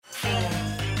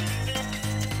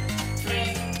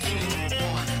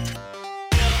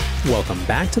Welcome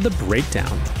back to The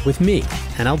Breakdown with me,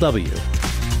 NLW.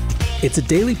 It's a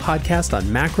daily podcast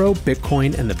on macro,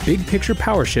 Bitcoin, and the big picture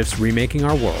power shifts remaking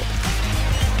our world.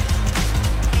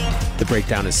 The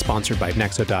Breakdown is sponsored by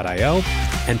Nexo.io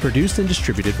and produced and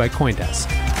distributed by CoinDesk.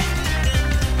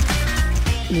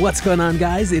 What's going on,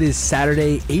 guys? It is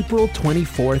Saturday, April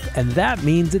 24th, and that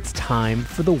means it's time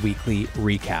for the weekly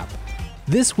recap.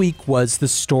 This week was the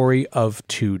story of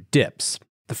two dips.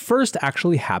 The first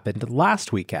actually happened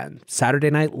last weekend, Saturday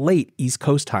night late East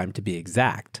Coast time to be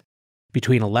exact.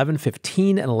 Between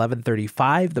 11:15 and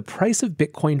 11:35, the price of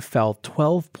Bitcoin fell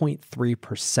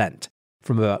 12.3%,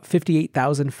 from about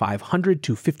 58,500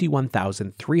 to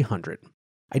 51,300.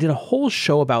 I did a whole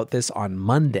show about this on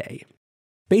Monday.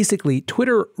 Basically,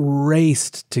 Twitter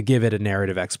raced to give it a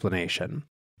narrative explanation.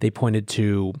 They pointed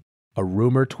to a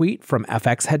rumor tweet from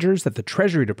FX hedgers that the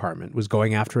Treasury Department was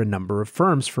going after a number of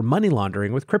firms for money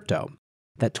laundering with crypto.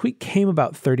 That tweet came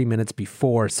about 30 minutes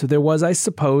before, so there was, I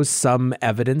suppose, some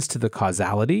evidence to the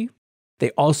causality. They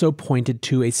also pointed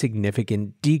to a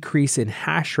significant decrease in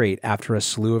hash rate after a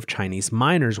slew of Chinese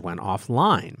miners went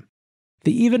offline.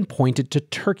 They even pointed to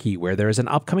Turkey, where there is an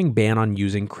upcoming ban on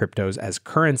using cryptos as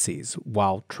currencies,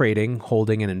 while trading,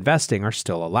 holding, and investing are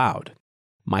still allowed.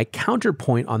 My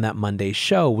counterpoint on that Monday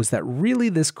show was that really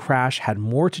this crash had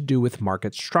more to do with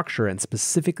market structure and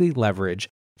specifically leverage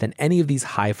than any of these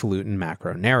highfalutin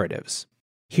macro narratives.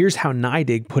 Here's how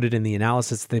NYDIG put it in the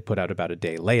analysis they put out about a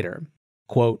day later.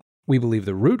 Quote, "We believe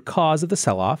the root cause of the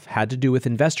sell-off had to do with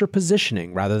investor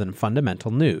positioning rather than fundamental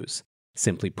news.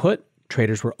 Simply put,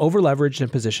 traders were over-leveraged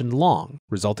and positioned long,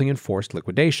 resulting in forced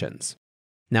liquidations."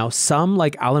 Now, some,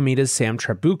 like Alameda's Sam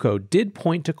Trabucco, did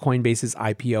point to Coinbase's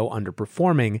IPO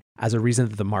underperforming as a reason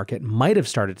that the market might have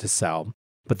started to sell,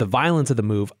 but the violence of the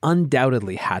move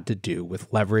undoubtedly had to do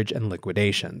with leverage and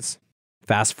liquidations.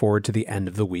 Fast forward to the end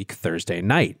of the week Thursday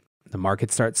night. The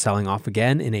market starts selling off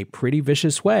again in a pretty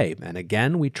vicious way, and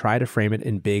again we try to frame it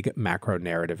in big macro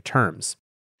narrative terms.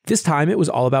 This time it was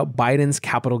all about Biden's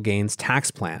capital gains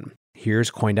tax plan. Here's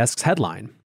CoinDesk's headline.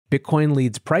 Bitcoin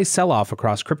leads price sell-off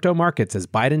across crypto markets as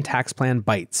Biden tax plan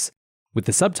bites. With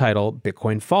the subtitle,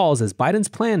 Bitcoin falls as Biden's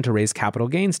plan to raise capital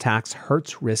gains tax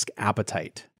hurts risk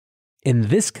appetite. In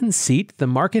this conceit, the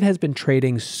market has been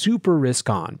trading super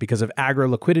risk-on because of aggro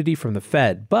liquidity from the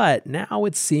Fed, but now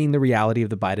it's seeing the reality of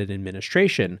the Biden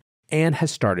administration and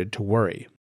has started to worry.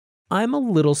 I'm a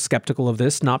little skeptical of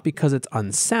this, not because it's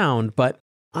unsound, but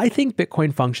I think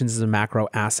Bitcoin functions as a macro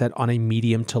asset on a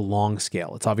medium to long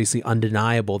scale. It's obviously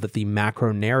undeniable that the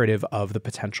macro narrative of the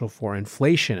potential for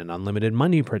inflation and unlimited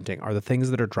money printing are the things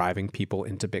that are driving people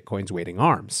into Bitcoin's waiting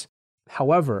arms.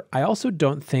 However, I also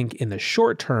don't think in the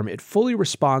short term it fully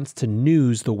responds to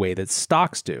news the way that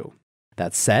stocks do.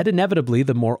 That said, inevitably,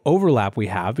 the more overlap we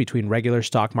have between regular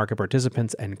stock market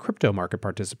participants and crypto market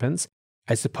participants,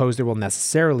 I suppose there will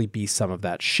necessarily be some of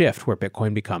that shift where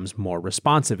Bitcoin becomes more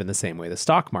responsive in the same way the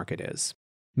stock market is.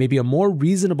 Maybe a more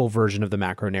reasonable version of the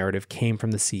macro narrative came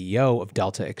from the CEO of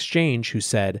Delta Exchange, who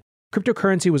said,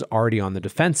 cryptocurrency was already on the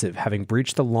defensive, having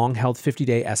breached the long-held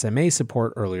 50-day SMA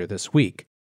support earlier this week.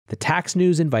 The tax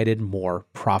news invited more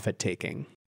profit-taking.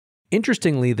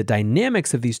 Interestingly, the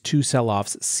dynamics of these two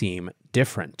sell-offs seem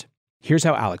different. Here's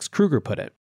how Alex Kruger put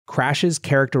it. Crashes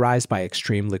characterized by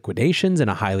extreme liquidations in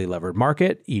a highly levered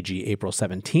market, e.g. April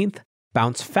 17th,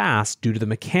 bounce fast due to the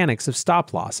mechanics of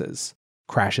stop losses.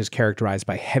 Crashes characterized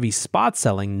by heavy spot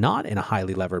selling not in a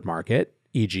highly levered market,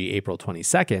 e.g. April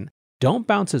 22nd, don't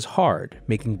bounce as hard,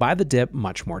 making buy the dip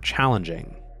much more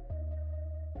challenging.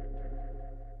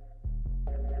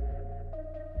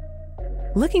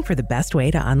 Looking for the best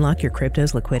way to unlock your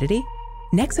crypto's liquidity?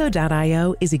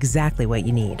 Nexo.io is exactly what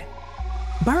you need.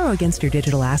 Borrow against your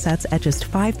digital assets at just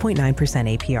 5.9%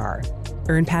 APR.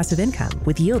 Earn passive income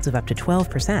with yields of up to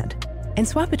 12%. And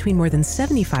swap between more than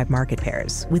 75 market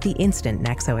pairs with the instant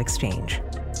Nexo exchange.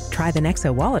 Try the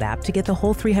Nexo wallet app to get the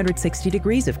whole 360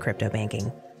 degrees of crypto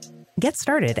banking. Get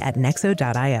started at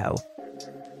Nexo.io.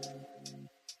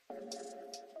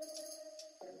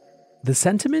 The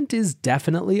sentiment is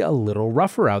definitely a little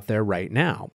rougher out there right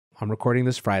now. I'm recording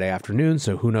this Friday afternoon,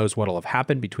 so who knows what'll have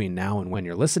happened between now and when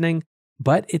you're listening.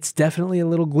 But it's definitely a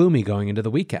little gloomy going into the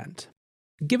weekend.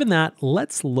 Given that,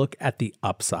 let's look at the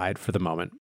upside for the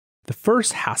moment. The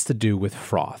first has to do with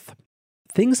froth.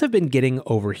 Things have been getting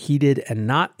overheated and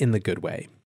not in the good way.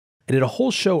 I did a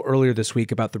whole show earlier this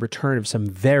week about the return of some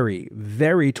very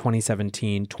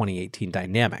 2017-2018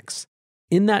 dynamics.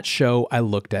 In that show, I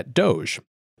looked at Doge.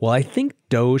 Well, I think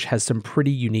Doge has some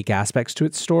pretty unique aspects to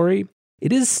its story,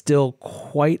 it is still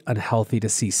quite unhealthy to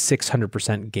see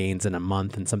 600% gains in a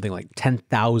month and something like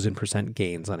 10,000%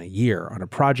 gains on a year on a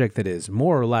project that is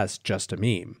more or less just a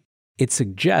meme. It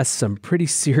suggests some pretty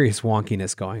serious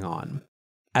wonkiness going on.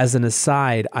 As an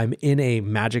aside, I'm in a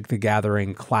Magic the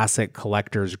Gathering classic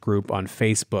collectors group on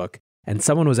Facebook, and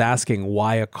someone was asking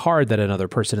why a card that another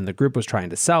person in the group was trying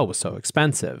to sell was so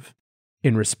expensive.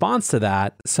 In response to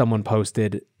that, someone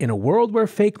posted, "In a world where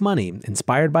fake money,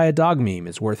 inspired by a dog meme,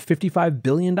 is worth $55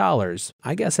 billion,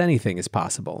 I guess anything is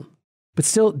possible." But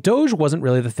still, Doge wasn't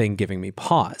really the thing giving me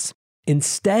pause.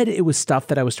 Instead, it was stuff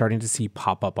that I was starting to see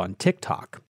pop up on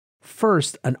TikTok.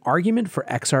 First, an argument for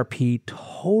XRP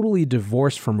totally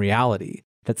divorced from reality,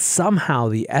 that somehow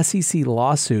the SEC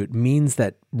lawsuit means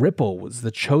that Ripple was the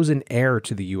chosen heir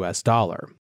to the US dollar.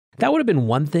 That would have been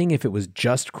one thing if it was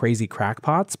just crazy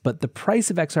crackpots, but the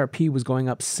price of XRP was going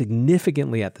up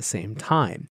significantly at the same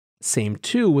time. Same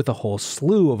too with a whole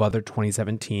slew of other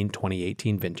 2017,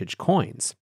 2018 vintage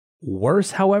coins.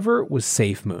 Worse, however, was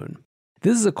SafeMoon.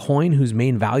 This is a coin whose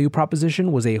main value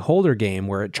proposition was a holder game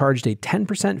where it charged a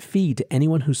 10% fee to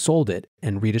anyone who sold it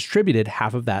and redistributed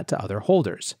half of that to other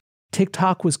holders.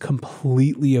 TikTok was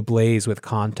completely ablaze with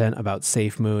content about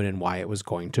SafeMoon and why it was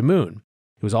going to moon.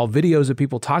 It was all videos of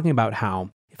people talking about how,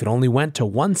 if it only went to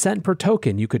 1 cent per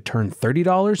token, you could turn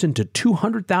 $30 into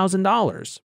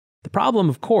 $200,000. The problem,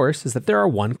 of course, is that there are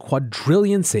 1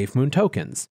 quadrillion SafeMoon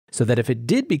tokens, so that if it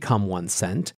did become 1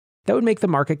 cent, that would make the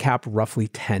market cap roughly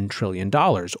 $10 trillion,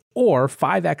 or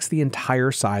 5x the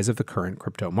entire size of the current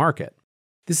crypto market.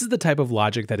 This is the type of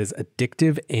logic that is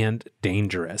addictive and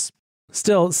dangerous.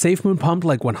 Still, SafeMoon pumped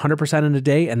like 100% in a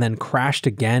day and then crashed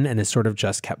again and has sort of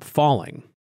just kept falling.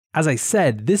 As I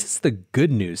said, this is the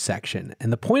good news section,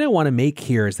 and the point I want to make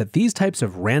here is that these types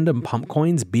of random pump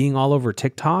coins being all over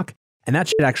TikTok, and that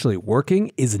shit actually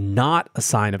working, is not a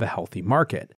sign of a healthy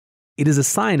market. It is a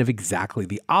sign of exactly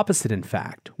the opposite, in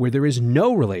fact, where there is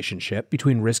no relationship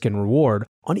between risk and reward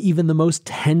on even the most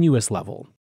tenuous level.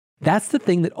 That's the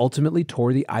thing that ultimately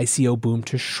tore the ICO boom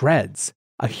to shreds,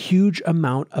 a huge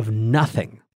amount of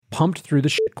nothing pumped through the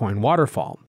shitcoin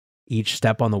waterfall. Each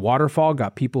step on the waterfall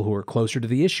got people who were closer to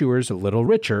the issuers a little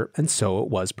richer, and so it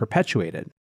was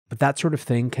perpetuated. But that sort of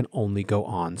thing can only go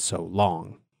on so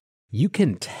long. You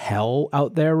can tell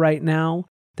out there right now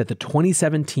that the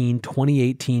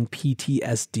 2017-2018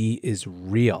 PTSD is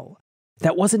real.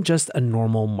 That wasn't just a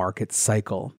normal market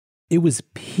cycle. It was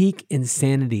peak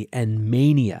insanity and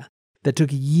mania that took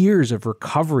years of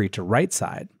recovery to right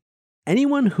side.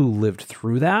 Anyone who lived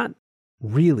through that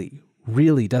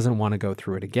really doesn't want to go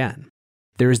through it again.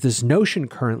 There is this notion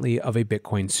currently of a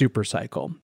Bitcoin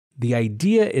supercycle. The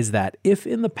idea is that if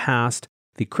in the past,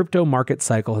 the crypto market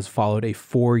cycle has followed a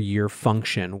 4-year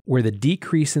function where the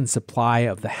decrease in supply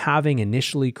of the halving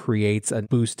initially creates a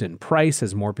boost in price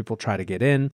as more people try to get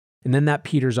in, and then that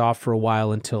peters off for a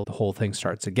while until the whole thing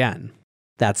starts again.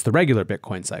 That's the regular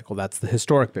Bitcoin cycle. That's the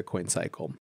historic Bitcoin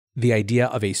cycle. The idea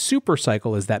of a super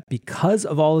cycle is that because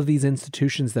of all of these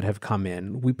institutions that have come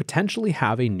in, we potentially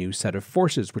have a new set of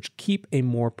forces which keep a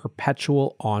more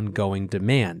perpetual ongoing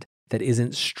demand that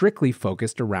isn't strictly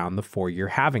focused around the 4-year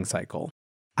halving cycle.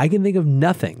 I can think of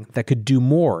nothing that could do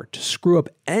more to screw up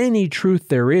any truth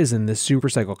there is in this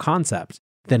supercycle concept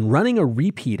than running a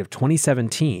repeat of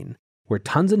 2017, where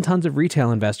tons and tons of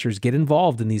retail investors get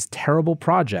involved in these terrible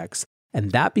projects,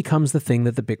 and that becomes the thing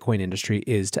that the Bitcoin industry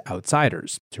is to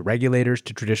outsiders, to regulators,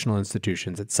 to traditional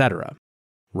institutions, etc.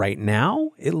 Right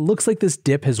now, it looks like this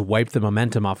dip has wiped the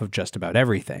momentum off of just about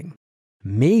everything.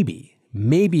 Maybe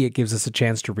it gives us a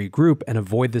chance to regroup and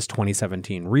avoid this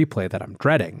 2017 replay that I'm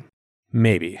dreading.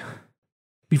 Maybe.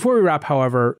 Before we wrap,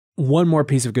 however, one more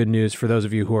piece of good news for those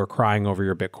of you who are crying over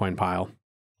your Bitcoin pile.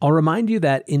 I'll remind you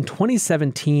that in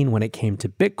 2017, when it came to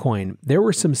Bitcoin, there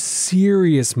were some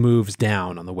serious moves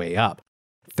down on the way up.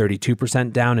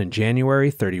 32% down in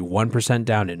January, 31%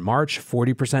 down in March,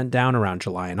 40% down around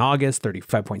July and August,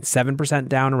 35.7%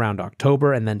 down around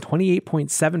October, and then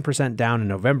 28.7% down in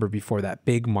November before that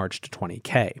big March to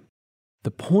 20K.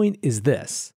 The point is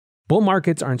this. Bull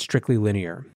markets aren't strictly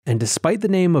linear, and despite the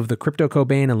name of the Crypto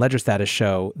Cobain and Ledger Status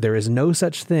show, there is no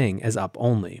such thing as up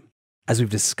only. As we've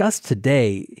discussed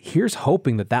today, here's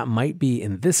hoping that that might be,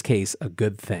 in this case, a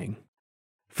good thing.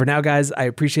 For now, guys, I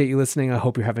appreciate you listening. I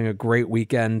hope you're having a great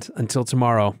weekend. Until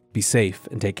tomorrow, be safe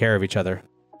and take care of each other.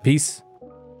 Peace.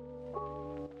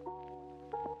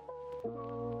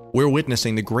 We're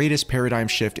witnessing the greatest paradigm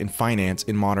shift in finance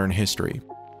in modern history.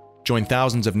 Join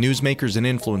thousands of newsmakers and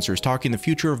influencers talking the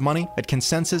future of money at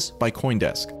Consensus by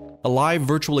CoinDesk. A live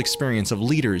virtual experience of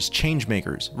leaders,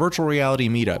 changemakers, virtual reality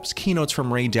meetups, keynotes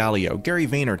from Ray Dalio, Gary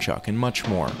Vaynerchuk, and much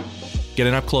more. Get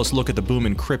an up-close look at the boom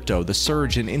in crypto, the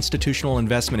surge in institutional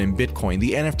investment in Bitcoin,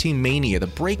 the NFT mania, the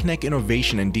breakneck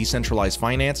innovation in decentralized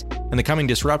finance, and the coming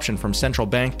disruption from central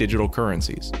bank digital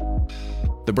currencies.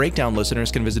 The Breakdown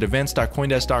listeners can visit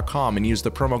events.coindesk.com and use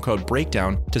the promo code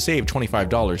BREAKDOWN to save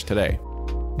 $25 today.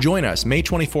 Join us May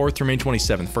 24th through May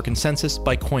 27th for Consensus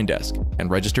by CoinDesk, and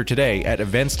register today at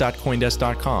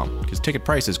events.coindesk.com because ticket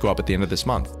prices go up at the end of this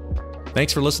month.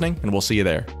 Thanks for listening, and we'll see you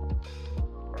there.